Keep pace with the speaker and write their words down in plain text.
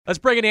Let's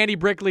bring in Andy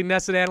Brickley,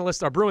 NESN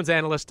analyst, our Bruins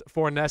analyst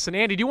for NESN.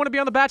 Andy, do you want to be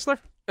on The Bachelor?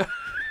 I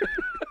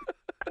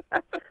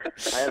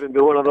haven't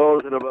been one of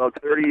those in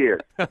about 30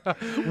 years.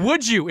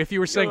 Would you if you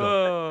were single?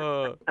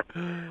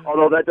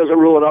 Although that doesn't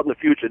rule it out in the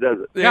future, does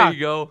it? There you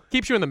go.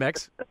 Keeps you in the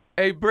mix.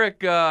 Hey, Brick,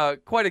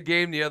 quite a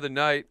game the other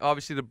night.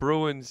 Obviously, the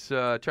Bruins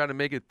trying to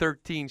make it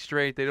 13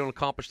 straight. They don't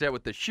accomplish that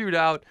with the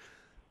shootout.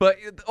 But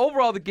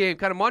overall, the game,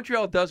 kind of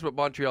Montreal does what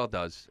Montreal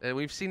does. And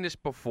we've seen this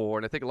before,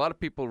 and I think a lot of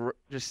people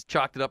just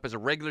chalked it up as a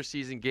regular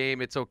season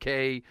game. It's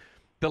okay,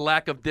 the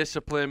lack of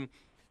discipline.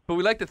 But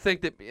we like to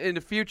think that in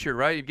the future,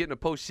 right, you get in a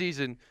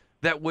postseason,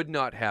 that would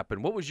not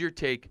happen. What was your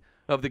take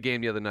of the game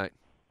the other night?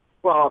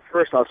 Well,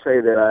 first I'll say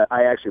that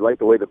I actually like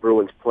the way the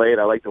Bruins played.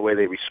 I like the way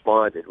they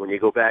responded. When you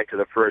go back to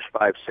the first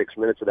 5-6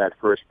 minutes of that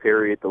first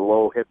period, the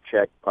low hip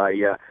check by,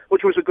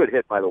 which was a good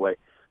hit, by the way,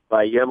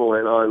 by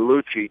Yemelin on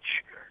Lucic.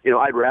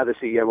 I'd rather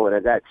see Yemelin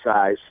at that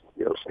size,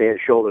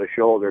 stand shoulder to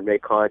shoulder and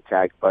make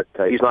contact, but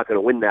he's not going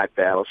to win that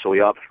battle, so he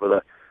opts for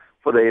the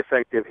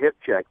effective hip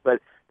check.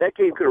 But that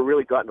game could have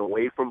really gotten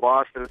away from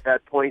Boston at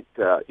that point.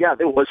 There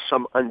was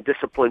some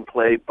undisciplined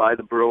play by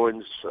the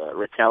Bruins,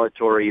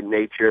 retaliatory in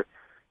nature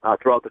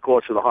throughout the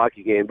course of the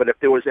hockey game. But if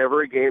there was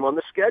ever a game on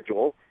the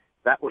schedule,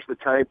 that was the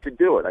time to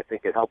do it. I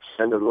think it helps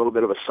send a little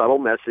bit of a subtle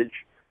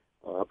message,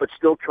 but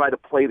still try to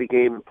play the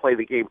game and play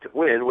the game to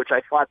win, which I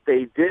thought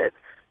they did.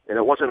 And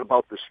it wasn't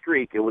about the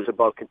streak. It was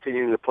about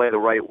continuing to play the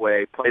right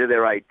way, play to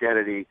their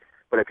identity.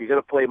 But if you're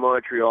going to play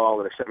Montreal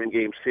in a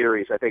 7-game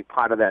series, I think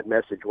part of that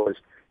message was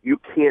you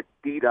can't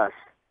beat us.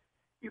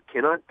 You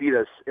cannot beat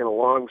us in a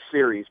long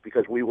series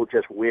because we will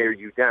just wear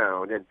you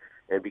down. And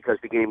because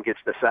the game gets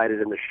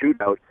decided in the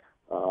shootout,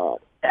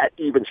 at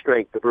even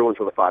strength, the Bruins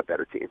were the far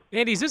better team.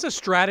 Andy, is this a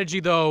strategy,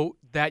 though,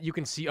 that you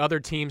can see other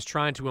teams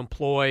trying to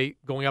employ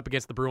going up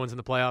against the Bruins in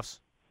the playoffs?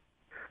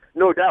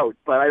 No doubt,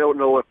 but I don't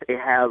know if they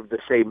have the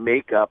same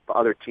makeup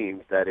other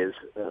teams that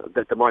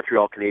the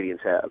Montreal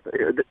Canadiens have.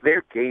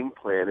 Their game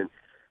plan, and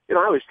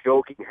I was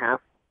joking,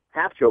 half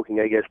joking,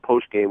 I guess,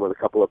 post game with a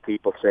couple of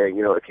people saying,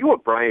 if you were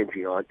Brian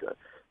Gionta,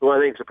 who I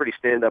think is a pretty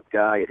stand-up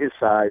guy at his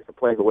size, to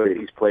play the way that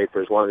he's played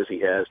for as long as he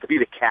has, to be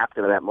the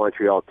captain of that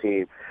Montreal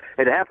team,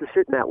 and to have to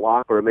sit in that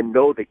locker room and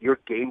know that your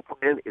game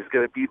plan is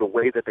going to be the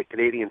way that the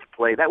Canadiens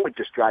play, that would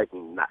just drive me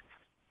nuts.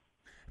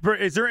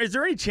 Is there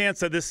any chance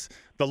that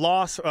the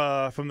loss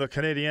from the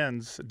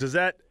Canadiens, does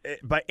that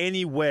by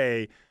any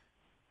way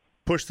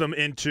push them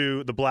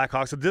into the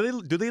Blackhawks?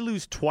 Do they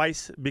lose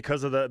twice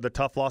because of the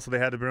tough loss that they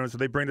had to Bruins? Do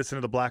they bring this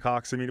into the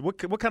Blackhawks? I mean,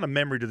 what kind of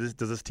memory does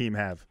this team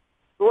have?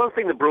 The one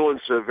thing the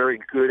Bruins are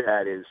very good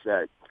at is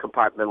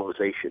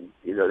compartmentalization.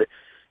 You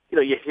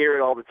hear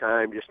it all the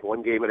time, just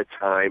one game at a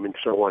time and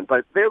so on.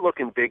 But they're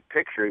looking big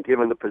picture, and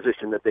given the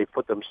position that they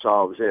put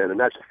themselves in, and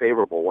that's a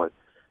favorable one.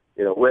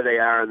 Where they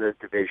are in the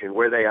division,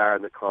 where they are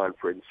in the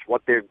conference,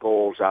 what their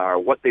goals are,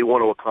 what they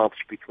want to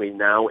accomplish between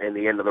now and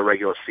the end of the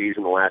regular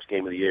season, the last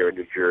game of the year in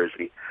New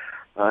Jersey.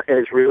 And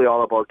it's really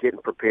all about getting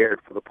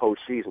prepared for the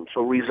postseason.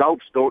 So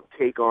results don't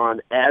take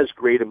on as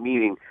great a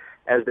meaning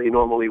as they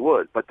normally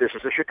would. But this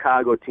is a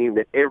Chicago team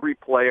that every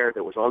player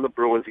that was on the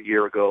Bruins a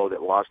year ago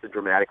that lost in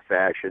dramatic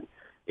fashion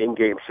in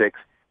Game 6,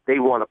 they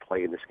want to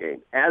play in this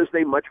game, as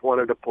they much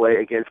wanted to play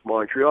against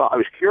Montreal. I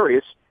was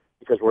curious,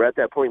 because we're at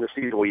that point in the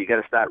season where you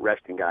got to start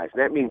resting guys.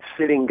 And that means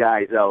sitting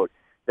guys out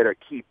that are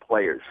key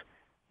players.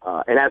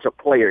 And as a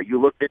player, you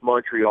looked at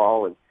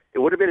Montreal, and it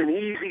would have been an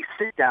easy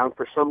sit-down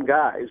for some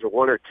guys, or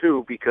one or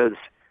two, because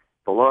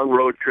the long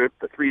road trip,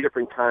 the 3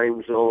 different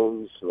time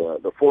zones,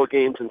 the 4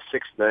 games in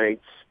 6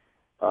 nights,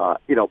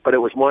 but it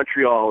was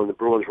Montreal, and the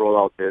Bruins rolled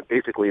out there,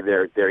 basically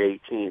their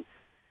 18.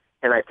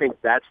 And I think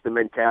that's the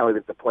mentality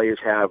that the players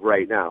have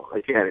right now.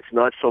 Again, it's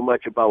not so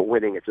much about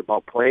winning. It's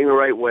about playing the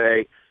right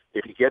way.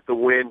 If you get the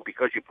win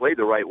because you played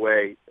the right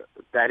way,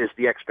 that is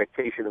the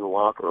expectation in the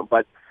locker room.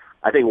 But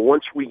I think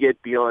once we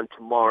get beyond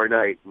tomorrow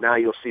night, now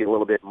you'll see a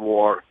little bit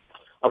more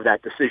of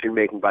that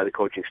decision-making by the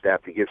coaching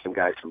staff to give some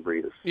guys some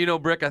breathers.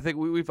 Brick, I think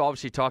we've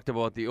obviously talked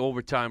about the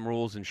overtime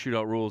rules and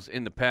shootout rules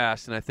in the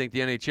past, and I think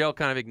the NHL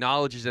kind of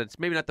acknowledges that it's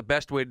maybe not the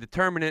best way to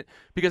determine it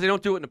because they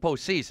don't do it in the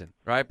postseason,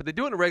 right? But they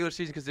do it in the regular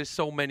season because there's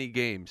so many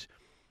games.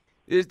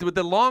 With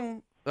the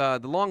long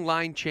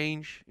line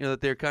change,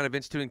 that they're kind of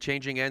instituting,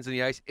 changing ends on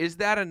the ice, is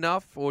that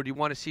enough, or do you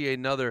want to see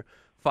another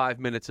 5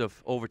 minutes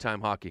of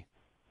overtime hockey?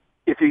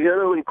 If you're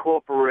going to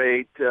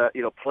incorporate,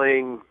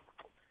 playing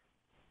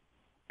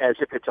as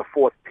if it's a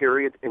fourth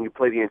period and you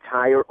play the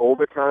entire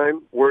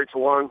overtime where it's a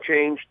long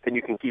change, then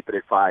you can keep it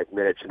at 5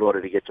 minutes in order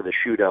to get to the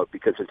shootout,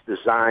 because it's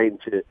designed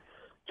to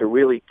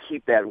really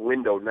keep that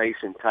window nice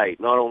and tight,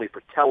 not only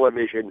for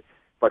television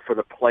but for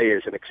the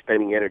players and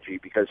expending energy,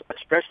 because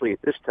especially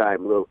at this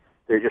time, Lou,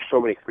 there are just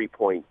so many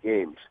 3-point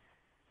games.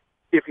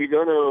 If you're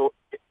gonna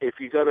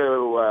extend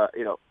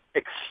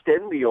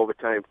the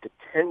overtime to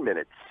 10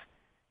 minutes,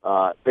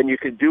 then you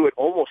can do it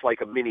almost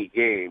like a mini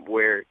game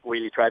where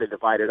you try to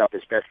divide it up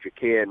as best you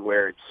can,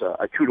 where it's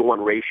a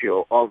 2-to-1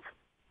 ratio of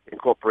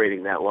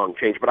incorporating that long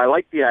change. But I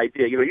like the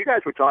idea. You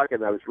guys were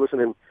talking. I was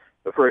listening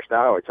the first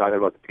hour talking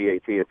about the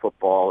PAT and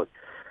football, and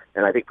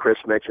And I think Chris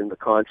mentioned the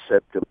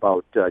concept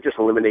about just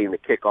eliminating the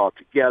kick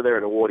altogether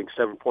and awarding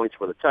 7 points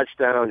for the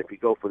touchdown. If you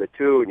go for the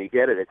 2 and you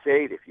get it, it's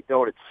 8. If you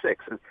don't, it's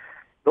 6. And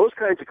those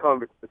kinds of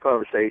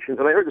conversations.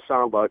 And I heard the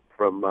soundbite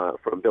from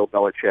Bill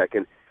Belichick.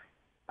 And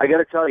I got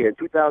to tell you, in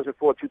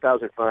 2004,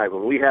 2005,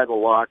 when we had the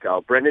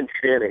lockout, Brendan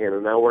Shanahan,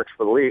 who now works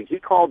for the league, he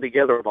called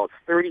together about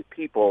 30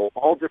 people,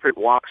 all different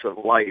walks of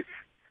life,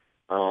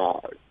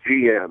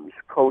 GMs,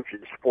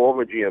 coaches,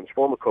 former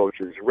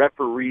coaches,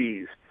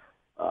 referees,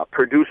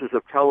 producers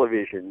of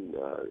television,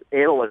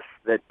 analysts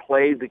that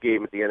played the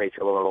game at the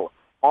NHL level,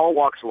 all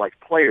walks of life,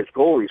 players,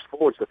 goalies,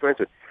 forwards,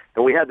 defensemen.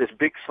 And we had this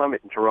big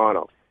summit in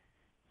Toronto.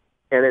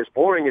 And as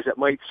boring as it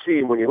might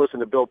seem when you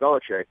listen to Bill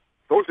Belichick,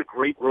 those are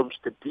great rooms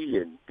to be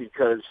in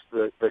because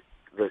the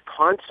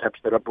concepts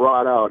that are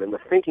brought out and the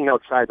thinking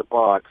outside the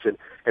box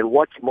and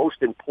what's most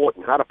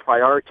important, how to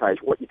prioritize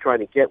what you're trying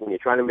to get when you're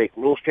trying to make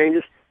rules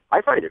changes,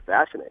 I find it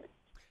fascinating.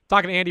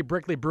 Talking to Andy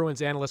Brickley,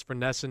 Bruins analyst for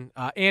NESN.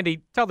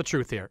 Andy, tell the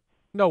truth here.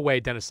 No way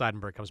Dennis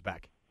Seidenberg comes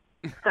back.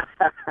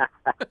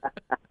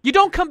 You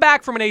don't come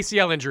back from an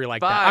ACL injury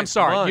like that. I'm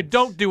sorry. 5 months. You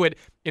don't do it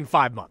in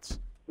 5 months.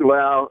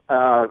 Well,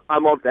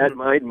 I'm of that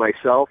mind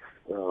myself.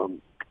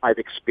 I've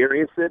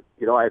experienced it.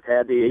 You know, I've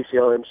had the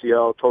ACL,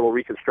 MCL, total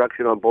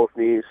reconstruction on both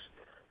knees.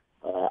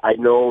 I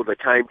know the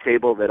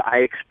timetable that I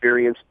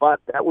experienced,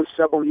 but that was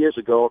several years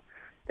ago,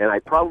 and I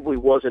probably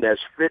wasn't as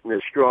fit and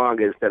as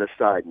strong as Dennis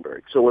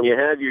Seidenberg. So when you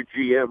have your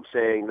GM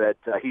saying that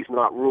he's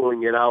not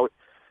ruling it out,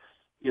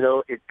 you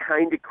know, it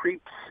kind of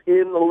creeps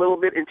in a little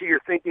bit into your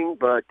thinking,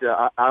 but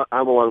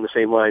I'm along the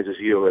same lines as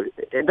you.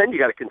 And then you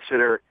got to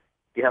consider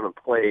you haven't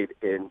played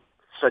in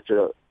such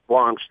a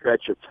long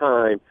stretch of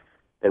time,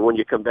 and when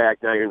you come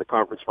back, now you're in the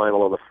conference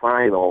final or the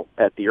final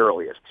at the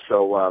earliest.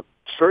 So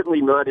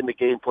certainly not in the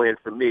game plan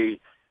for me,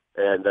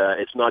 and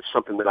it's not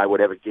something that I would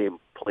have a game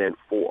plan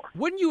for.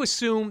 Wouldn't you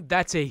assume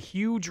that's a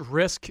huge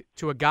risk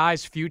to a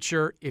guy's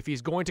future if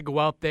he's going to go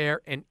out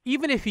there, and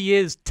even if he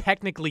is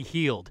technically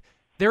healed,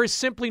 there is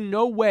simply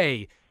no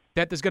way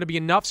that there's going to be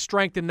enough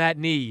strength in that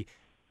knee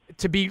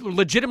to be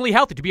legitimately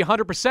healthy, to be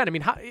 100%. I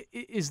mean, how,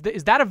 is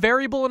that a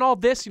variable in all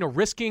this, you know,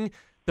 risking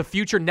the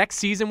future next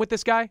season with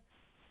this guy?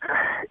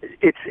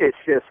 It's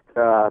just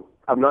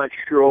I'm not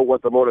sure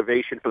what the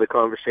motivation for the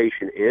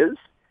conversation is.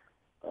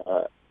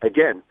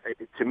 Again,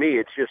 to me,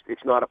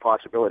 it's not a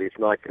possibility. It's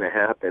not going to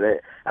happen.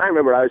 I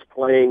remember I was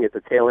playing at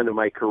the tail end of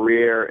my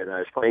career, and I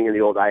was playing in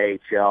the old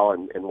IHL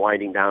and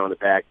winding down on the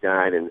back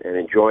nine and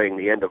enjoying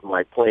the end of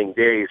my playing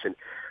days. And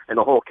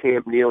the whole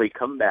Cam Neely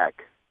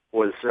comeback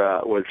was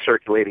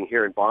circulating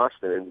here in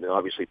Boston, and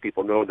obviously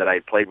people know that I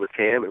had played with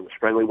Cam and was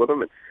friendly with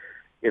him. And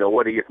you know,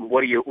 what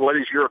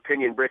is your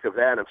opinion, Brick, of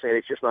that? And I'm saying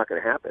it's just not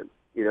going to happen.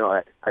 You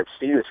know, I've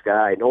seen this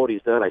guy. I know what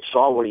he's done. I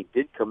saw when he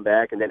did come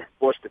back and then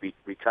forced to be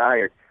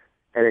retired.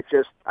 And it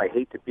just, I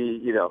hate to be,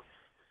 you know,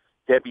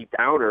 Debbie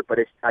Downer, but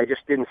I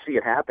just didn't see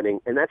it happening.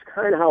 And that's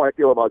kind of how I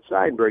feel about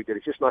Seidenberg, that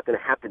it's just not going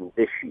to happen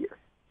this year.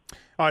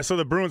 All right, so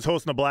the Bruins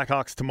hosting the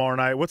Blackhawks tomorrow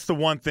night. What's the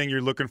one thing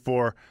you're looking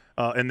for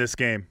in this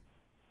game?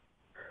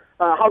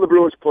 How the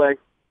Bruins play,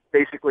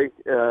 basically.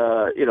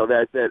 You know,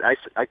 that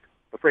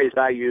the phrase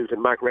I use,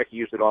 and Mark Recchi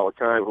used it all the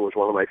time, who was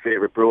one of my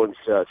favorite Bruins,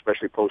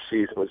 especially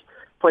postseason, was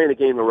playing the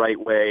game the right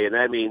way. And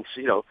that means,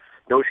 you know,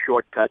 no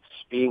shortcuts,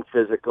 being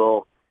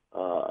physical,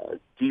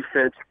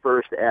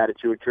 defense-first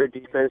attitude, turn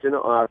defense into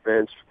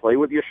offense, play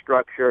with your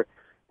structure,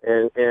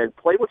 and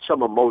play with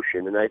some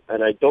emotion. And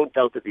I don't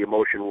doubt that the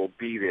emotion will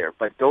be there,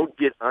 but don't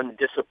get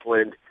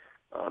undisciplined.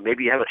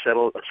 Maybe you have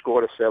a score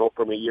to settle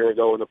from a year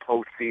ago in the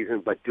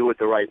postseason, but do it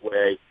the right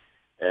way.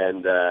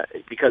 And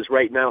because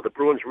right now the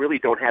Bruins really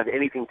don't have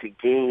anything to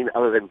gain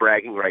other than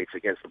bragging rights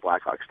against the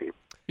Blackhawks team.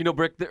 You know,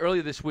 Brick,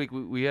 earlier this week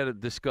we had a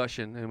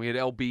discussion, and we had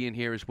LB in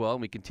here as well,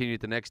 and we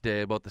continued the next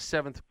day about the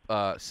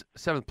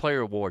seventh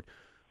player award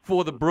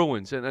for the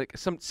Bruins. And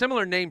some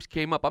similar names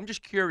came up. I'm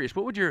just curious,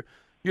 what would your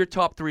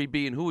top three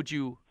be, and who would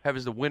you have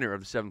as the winner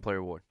of the seventh player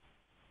award?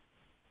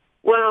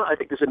 Well, I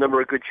think there's a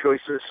number of good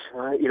choices.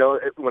 You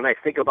know, when I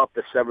think about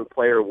the seventh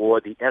player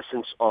award, the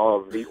essence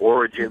of the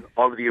origin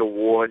of the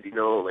award, you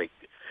know, like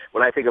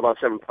when I think about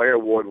seventh player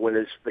award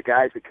winners, the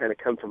guys that kind of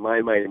come to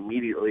my mind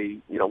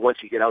immediately, you know, once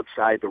you get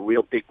outside the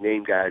real big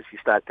name guys, you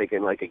start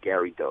thinking like a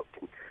Gary Doak.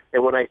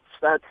 And when I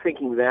start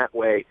thinking that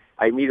way,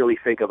 I immediately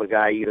think of a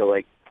guy, you know,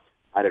 like,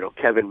 I don't know,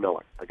 Kevin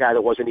Miller, a guy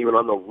that wasn't even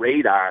on the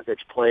radar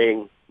that's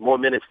playing more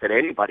minutes than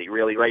anybody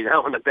really right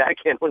now on the back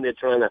end when they're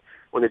trying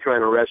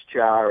to rest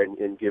Char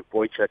and give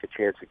Boychuk a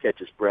chance to catch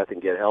his breath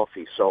and get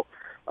healthy. So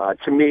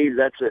to me,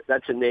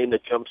 that's a name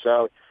that jumps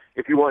out.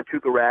 If you want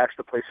Tuukka Rask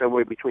to play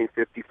somewhere between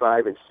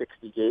 55 and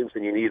 60 games,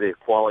 then you need a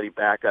quality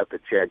backup,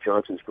 that Chad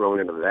Johnson's grown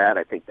into that.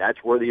 I think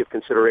that's worthy of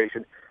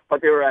consideration.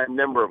 But there are a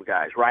number of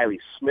guys. Riley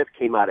Smith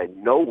came out of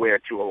nowhere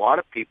to a lot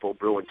of people,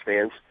 Bruins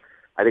fans.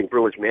 I think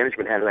Bruins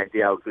management had an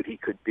idea how good he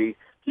could be.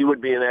 He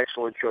would be an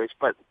excellent choice,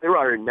 but there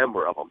are a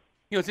number of them.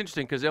 You know, it's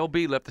interesting because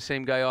LB left the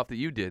same guy off that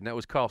you did, and that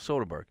was Carl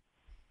Soderberg.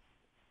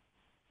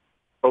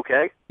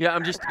 Okay. Yeah,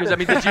 I'm just because I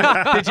mean,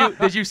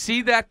 did you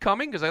see that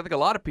coming? Because I think a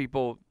lot of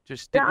people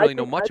Just didn't really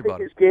know much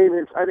about him.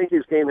 I think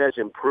his game has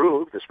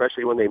improved,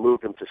 especially when they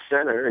moved him to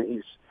center, and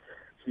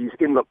he's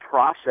in the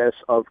process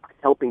of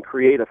helping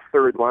create a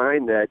third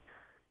line that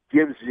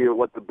gives you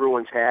what the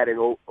Bruins had in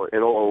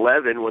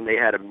 2011 when they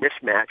had a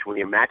mismatch, when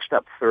you matched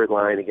up third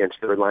line against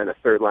third line, a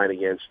third line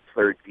against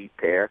third deep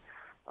pair.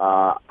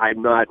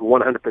 I'm not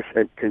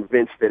 100%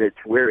 convinced that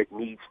it's where it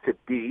needs to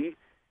be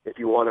if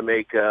you want to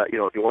make, if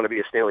you want to be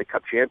a Stanley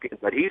Cup champion.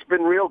 But he's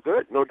been real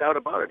good, no doubt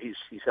about it.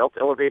 He's helped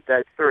elevate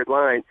that third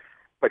line,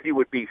 but he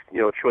would be,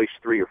 choice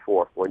 3 or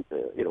 4 when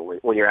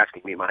you're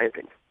asking me my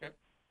opinion.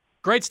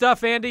 Great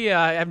stuff, Andy.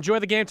 Enjoy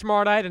the game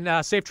tomorrow night,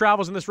 and safe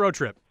travels in this road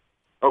trip.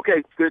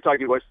 Okay, good to talk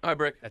to you, boys. All right,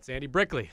 Brick. That's Andy Brickley.